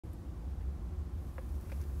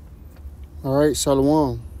All right,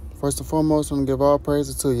 Shalom. First and foremost, I want to give all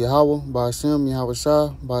praises to Yahweh, Ba'ashem, Yahweh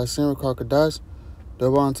Shah, Ba'ashem, Kakadash,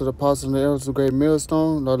 Dewan to the apostles and the elders of Great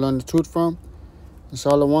Millstone, Lord, learn the truth from, and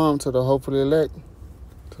Shalom to the hopefully elect,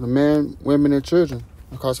 to the men, women, and children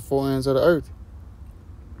across the four ends of the earth.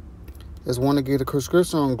 Just want to give a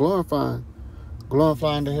prescription on glorifying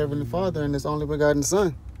the Heavenly Father and His only begotten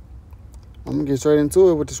Son. I'm going to get straight into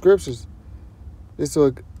it with the scriptures. This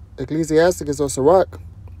is Ecclesiasticus or Sirach,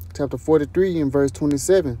 chapter 43 and verse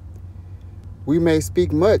 27. We may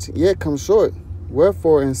speak much, yet come short.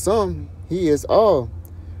 Wherefore in sum He is all.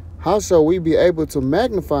 How shall we be able to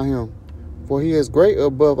magnify Him? For He is great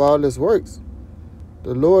above all His works.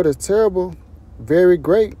 The Lord is terrible, very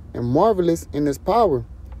great, and marvelous in His power.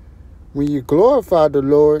 When you glorify the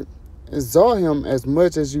Lord, exalt Him as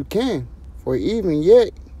much as you can, for even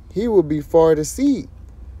yet He will be far to see.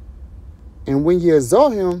 And when you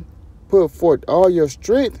exalt Him, put forth all your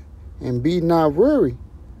strength and be not weary,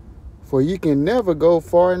 for you can never go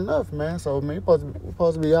far enough, man. So, man, we're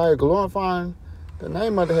supposed to be out here glorifying the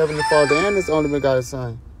name of the Heavenly Father and His only begotten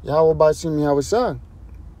Son, Yahweh Ba'ashem, Yahweh Shah.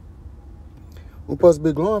 We're supposed to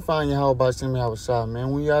be glorifying Yahweh Ba'ashem, Yahweh Shah, man.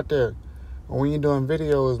 When you're out there, or when you're doing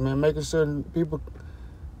videos, man, making sure people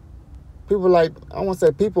like, I won't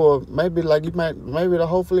say people, maybe like maybe the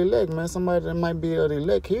hopefully elect, man. Somebody that might be of the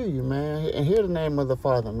elect hear you, man, and hear the name of the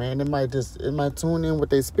Father, man. It might tune in with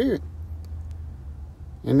their spirit.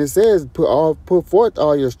 And it says, put forth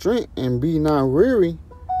all your strength and be not weary,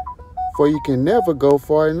 for you can never go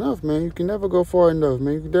far enough, man. You can never go far enough,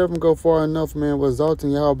 man. You can never go far enough, man, with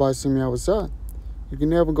exalting Yahweh Ba'ashem, Yahweh Shah. You can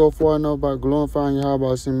never go far enough by glorifying Yahweh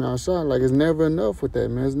Ba'ashem, Yahweh Shah. Like, it's never enough with that,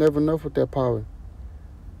 man. It's never enough with that power.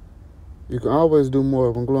 You can always do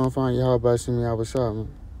more when glorifying Yahweh Ba'ashem, Yahweh Shah, man.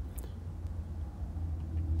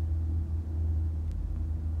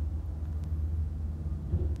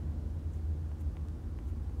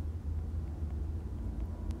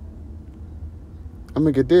 I'm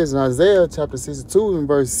going to get this in Isaiah chapter 62 and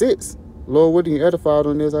verse 6. Lord, what do you edified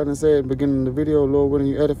on this? I didn't say at the beginning of the video. Lord, what do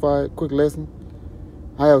you edified? Quick lesson.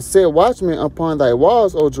 I have set watchmen upon thy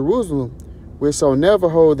walls, O Jerusalem, which shall never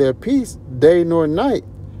hold their peace day nor night.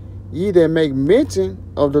 Ye that make mention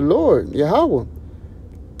of the Lord, Yahweh,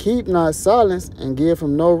 keep not silence and give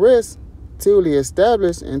Him no rest till He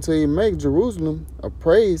establish and till He make Jerusalem a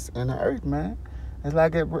praise in the earth, man. It's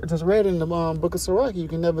like it just read in the book of Sirach. You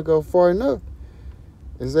can never go far enough.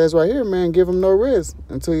 It says right here, man, give Him no rest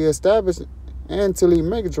until He establish and until He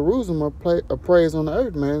make Jerusalem a praise on the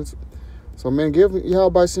earth, man. So, man, give Yahweh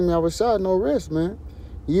Ba'ashem, Yahweh Shah no rest, man.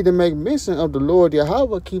 Ye that make mention of the Lord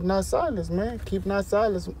Yahweh, keep not silence, man. Keep not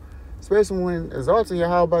silence, especially when exalting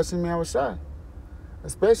Yahweh Ba'ashem, Yahweh Shah.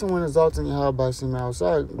 Especially when exalting Yahweh Ba'ashem, Yahweh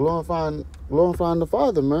Shah, glorifying the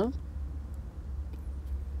Father, man.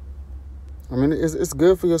 I mean, it's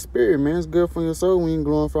good for your spirit, man. It's good for your soul when you're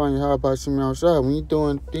glorifying Yahweh Ba'ashem, Yahweh Shah. When you're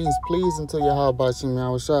doing things pleasing to Yahweh Ba'ashem,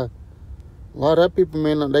 Yahweh Shah. A lot of that people,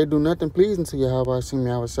 man, they do nothing pleasing to Yahweh Ba'ashem,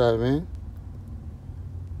 Yahweh Shah, man.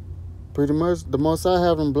 Pretty much, the Most High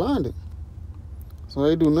have them blinded. So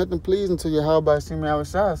they do nothing pleasing to Yahweh Ba'ashem, Yahweh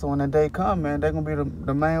Shah. So when the day come, man, they're going to be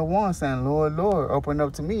the main one saying, Lord, Lord, open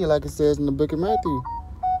up to me, like it says in the book of Matthew.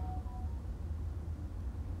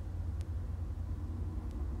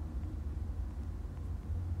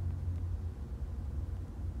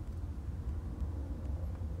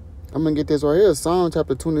 I'm going to get this right here. Psalm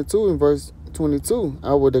chapter 22 and verse 22.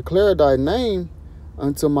 I will declare thy name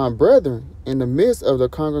unto my brethren. In the midst of the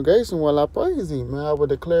congregation while I praise Thee, man, I will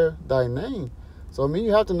declare thy name. So, I mean,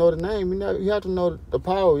 you have to know the name. You have to know the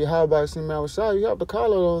power of Yahweh Ba'ashem, Yahweh Shah. You have to call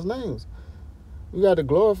out those names. You got to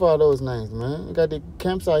glorify those names, man. You got the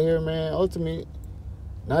camps out here, man. Ultimately,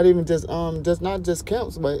 not even not just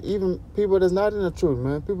camps, but even people that's not in the truth,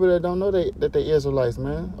 man. People that don't know that they Israelites,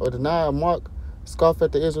 man, or deny or mock, scoff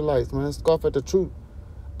at the Israelites, man. Scoff at the truth.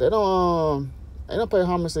 They don't pay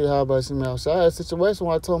homage to Yahweh Ba'ashem, Yahweh Shah. I had a situation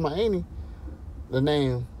where I told my auntie the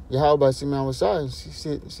name Yahweh Ba'ashem, Yahweh Shah.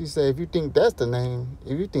 She said, if you think that's the name,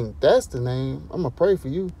 I'm going to pray for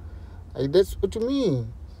you. Like, that's what you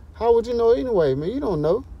mean. How would you know anyway, man? You don't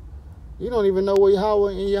know. You don't even know what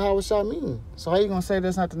Yahweh and Yahweh Shah mean. So how you going to say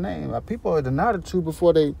that's not the name? Like, people deny the truth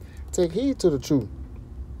before they take heed to the truth.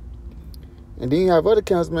 And then you have other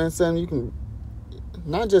counts, man, saying you can,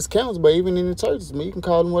 not just counts, but even in the churches, man, you can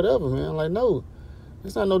call them whatever, man. Like, no.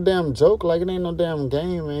 It's not no damn joke. Like, it ain't no damn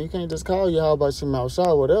game, man. You can't just call Yahweh Ba'ashem, Yahweh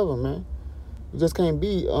Shah, whatever, man. You just can't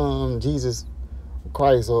be Jesus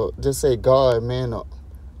Christ, or just say God, man, or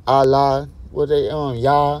Allah, what they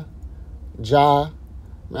Yah, Jah.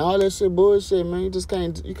 Man, all that shit bullshit, man.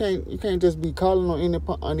 You can't just be calling on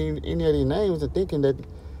any of these names and thinking that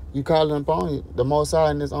You calling upon the Most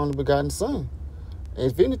High and His only begotten Son.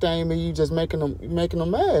 If anything, man, you just making them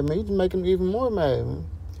mad, man. You just making them even more mad, man.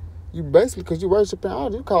 You basically, because you worshiping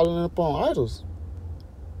idols, you calling upon idols.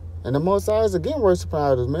 And the Most High is again worshiping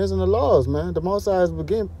idols, man. It's in the laws, man. The Most High is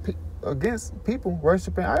against people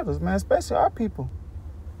worshiping idols, man, especially our people.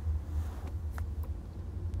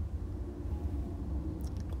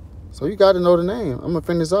 So you got to know the name. I'm going to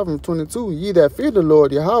finish off from 22. Ye that fear the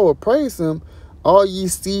Lord, Yahweh, praise him, all ye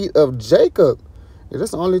seed of Jacob. Yeah,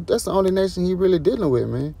 that's the only nation he really dealing with,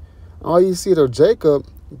 man. All ye seed of Jacob,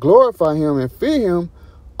 glorify him and fear him,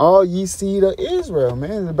 all ye seed of Israel,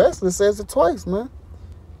 man. It basically says it twice, man.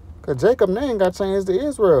 Because Jacob's name got changed to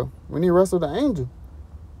Israel when he wrestled the angel.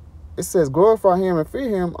 It says, glorify him and fear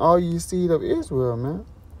him, all ye seed of Israel, man.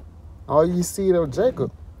 All ye seed of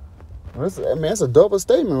Jacob. That's a double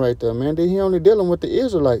statement right there, man. He only dealing with the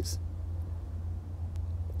Israelites.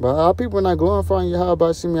 But our people not glorifying Yahweh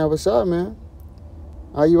by Shem Yahushua, man.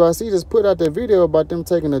 IUIC just put out that video about them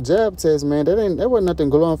taking a jab test, man. That wasn't nothing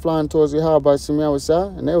glorifying towards Yahweh by Shem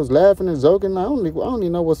Yahushua. And they was laughing and joking. I don't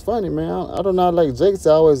even know what's funny, man. I don't know, like Jake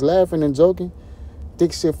said, always laughing and joking.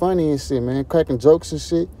 Think shit funny and shit, man. Cracking jokes and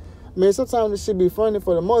shit. I mean, sometimes this shit be funny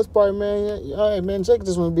for the most part, man. Hey, man, Jake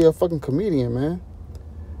just want to be a fucking comedian, man.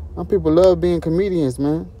 Some people love being comedians,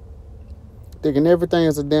 man. Thinking everything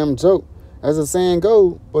is a damn joke. As the saying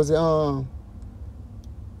goes, was it,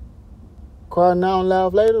 cry now and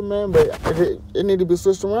laugh later, man? But it need to be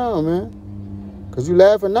switched around, man. Because you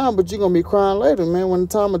laughing now, but you going to be crying later, man. When the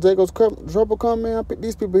time of Jacob's trouble come, man,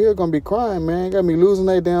 these people here going to be crying, man. Got me losing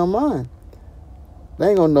their damn mind. They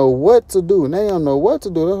ain't going to know what to do. They don't know what to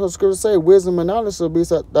do. That's what the scripture say. Wisdom and knowledge shall be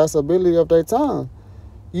that's ability of their time.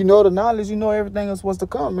 You know the knowledge, you know everything that's supposed to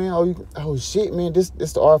come, man. Oh shit, man, this the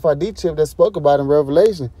RFID chip that spoke about in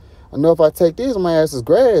Revelation. I know if I take this, my ass is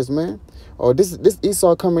grass, man. Or this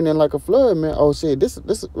Esau coming in like a flood, man. Oh shit, this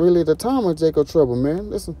is really the time of Jacob trouble, man.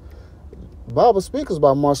 Listen, Bible speaks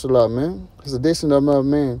about martial law, man. It's addition of a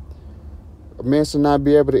man. A man should not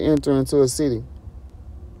be able to enter into a city.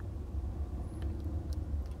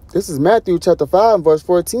 This is Matthew chapter 5, verse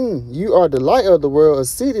 14. You are the light of the world. A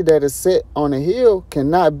city that is set on a hill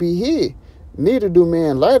cannot be hid. Neither do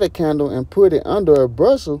men light a candle and put it under a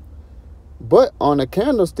bushel, but on a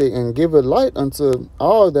candlestick, and give it light unto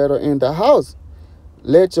all that are in the house.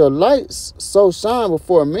 Let your lights so shine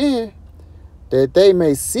before men that they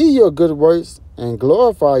may see your good works and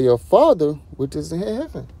glorify your Father which is in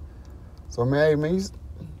heaven. So, man, you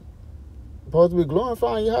supposed to be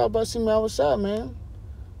glorifying Yahweh by Shem Yahushua, man.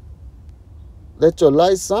 Let your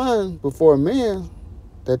light shine before men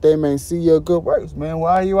that they may see your good works, man.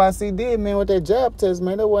 What IUIC did, man, with that jab test,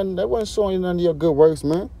 man, that wasn't showing you none of your good works,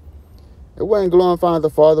 man. It wasn't glorifying the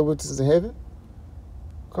Father which is in heaven.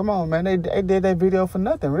 Come on, man. They did that video for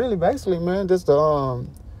nothing, really, basically, man. Just for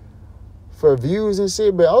views and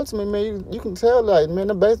shit. But ultimately, man, you can tell, like, man,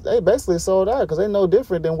 they basically sold out because they know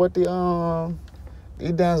different than what the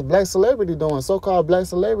damn black celebrity doing, so-called black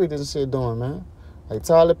celebrities and shit doing, man. Like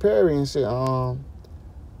Tyler Perry and shit.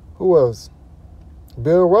 Who else?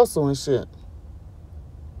 Bill Russell and shit.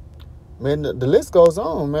 Man, the list goes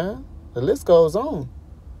on, man. The list goes on.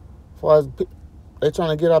 As far as they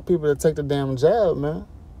trying to get our people to take the damn jab, man.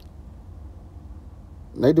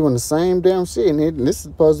 They doing the same damn shit. And this is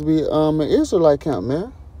supposed to be an Israelite camp,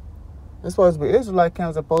 man. It's supposed to be Israelite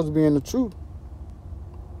camps that supposed to be in the truth.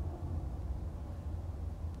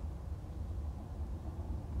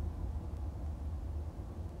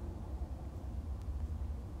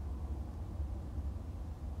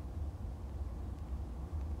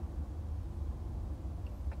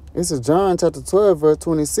 This is John chapter 12, verse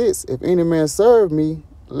 26. If any man serve me,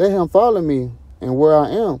 let him follow me, and where I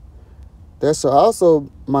am, there shall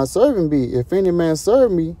also my servant be. If any man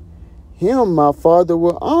serve me, him my Father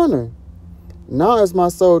will honor. Now is my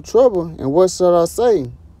soul troubled, and what shall I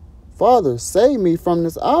say? Father, save me from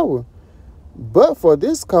this hour. But for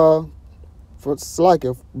this cause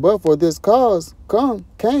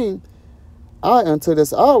came I unto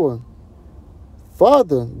this hour.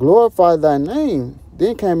 Father, glorify thy name.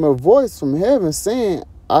 Then came a voice from heaven saying,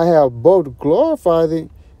 I have both glorified it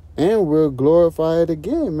and will glorify it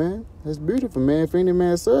again, man. That's beautiful, man. If any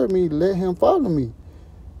man serve me, let him follow me.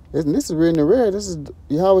 This is written in red. This is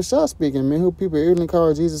Yahweh Shah speaking, man, who people even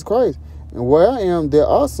call Jesus Christ. And where I am, there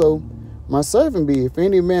also my servant be. If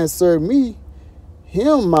any man serve me,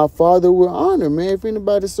 him my Father will honor, man. If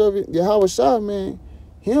anybody serve Yahweh Shah, man,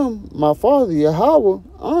 him my Father, Yahweh,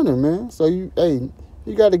 honor, man. So you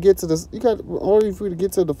got to get to the, in order for you to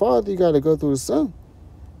get to the Father, you got to go through the Son.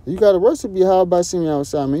 You got to worship Yahweh by Shem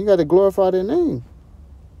Yahushua, man. You got to glorify their name.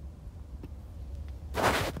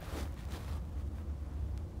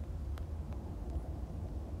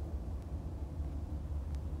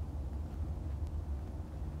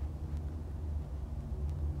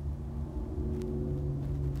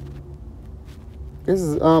 This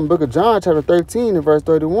is Book of John, chapter 13, and verse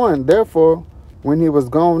 31. Therefore, when he was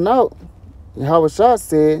gone out, Yahushua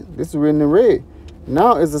said, this is written in red,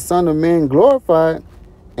 now is the Son of Man glorified,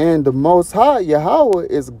 and the Most High, Yahweh,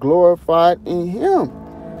 is glorified in him.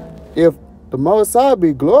 If the Most High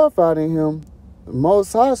be glorified in him, the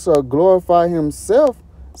Most High shall glorify himself.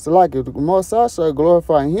 So like if the Most High shall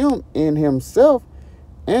glorify him in himself,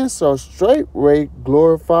 and shall straightway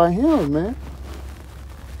glorify him, man.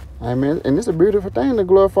 Amen. And it's a beautiful thing to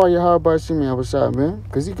glorify Yahweh by Shemi Yahushua, man.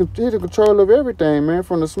 Because he the control of everything, man.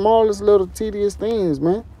 From the smallest little tedious things,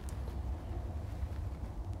 man.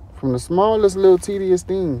 From the smallest little tedious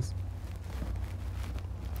things.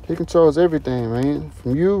 He controls everything, man.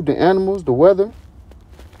 From you, the animals, the weather.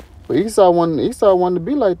 But Esau wanted to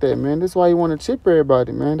be like that, man. That's why he wanted to chip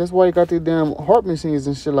everybody, man. That's why he got these damn heart machines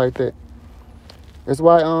and shit like that. That's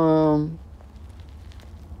why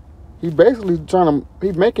he basically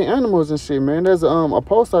he making animals and shit, man. There's a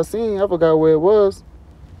post I seen, I forgot where it was.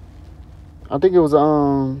 I think it was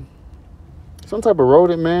some type of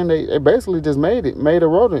rodent, man. They basically just made a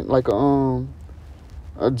rodent, like a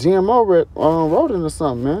GMO rodent or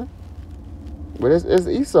something, man. But it's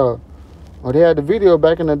Esau. Well, they had the video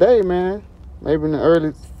back in the day, man. Maybe in the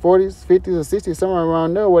early 40s, 50s, or 60s, somewhere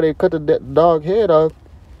around there, where they cut the dog head off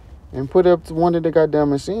and put it up to one of the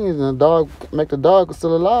goddamn machines, and the dog make the dog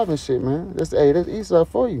still alive and shit, man. That's Esau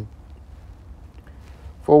for you.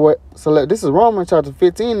 For what? So this is Romans chapter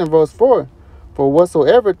 15 and verse 4. For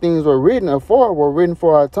whatsoever things were written afore were written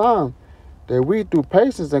for our time, that we through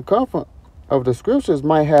patience and comfort of the scriptures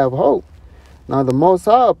might have hope. Now the Most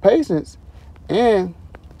High patience and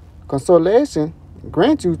consolation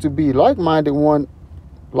grant you to be like-minded one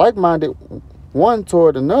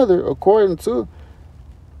toward another, according to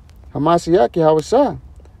Hamashiach Yahushua,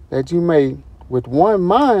 that you may with one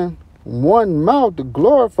mind, one mouth, to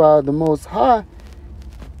glorify the Most High,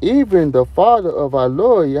 even the Father of our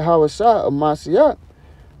Lord Yahushua of Mashiach.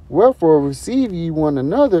 Wherefore receive ye one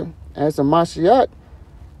another, as the Mashiach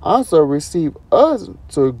also receive us,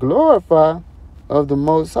 to glorify of the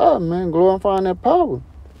Most High, man. Glorifying that power.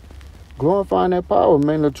 Glorifying that power,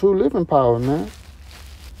 man. The true living power, man.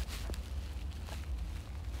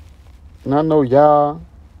 Not no Yah,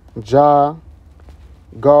 Jah,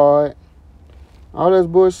 God, all this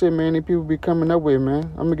bullshit, man, these people be coming up with,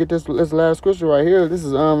 man. I'm gonna get this last scripture right here. This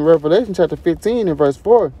is Revelation chapter 15 and verse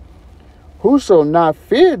 4. Who shall not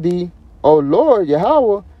fear thee, O Lord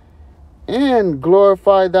Yahweh, and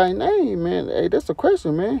glorify thy name, man? Hey, that's a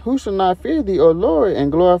question, man. Who shall not fear thee, O Lord,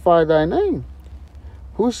 and glorify thy name?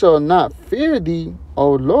 Who shall not fear thee,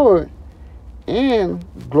 O Lord, and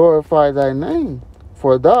glorify thy name?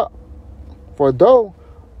 For thou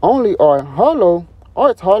only art hollow,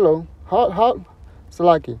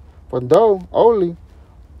 Salaki. For thou only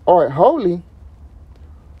art holy,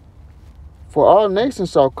 for all nations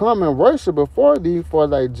shall come and worship before thee, for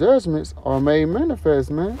thy judgments are made manifest,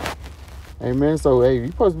 man. Amen. So, hey, you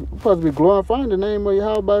supposed to be glorifying the name of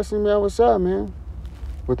Yahweh by Shemi Yahushua, man.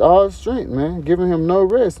 With all strength, man. Giving him no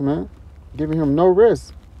rest, man. Giving him no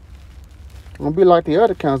rest. Don't be like the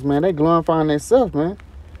other counts, man. They glorifying themselves, man.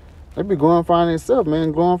 They be glorifying themselves,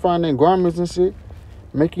 man. Glorifying their garments and shit.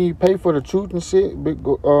 Making you pay for the truth and shit. You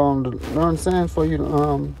know what I'm saying? For you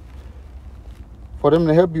to, for them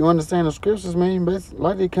to help you understand the scriptures, man.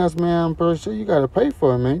 Like the accounts, man, I'm pretty sure you got to pay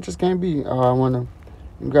for it, man. You just can't be, you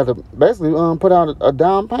got to basically put out a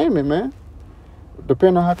down payment, man.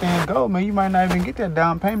 Depending on how things go, man, you might not even get that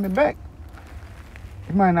down payment back.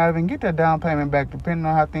 Depending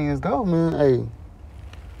on how things go, man. Hey.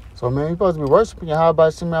 So, man, you're supposed to be worshiping Yahweh by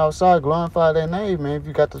Shemi Yahushua, glorify their name, man, if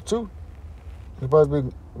you got the truth. You're supposed to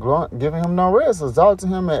be giving him no rest, exalting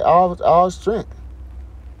him at all strength.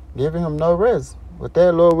 Giving him no rest. With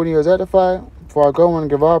that, Lord, when he was edified, before I go, I want to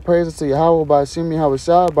give all praises to Yahweh by Shemi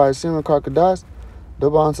Yahushua, by Shemi Karkadash,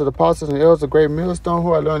 double honor to the apostles and the elders of great millstone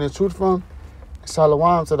who I learned the truth from.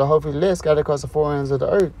 Shalom to the hopefully less scattered across the four ends of the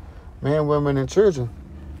earth, men, women, and children.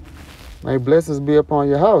 May blessings be upon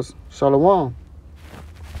your house. Shalom.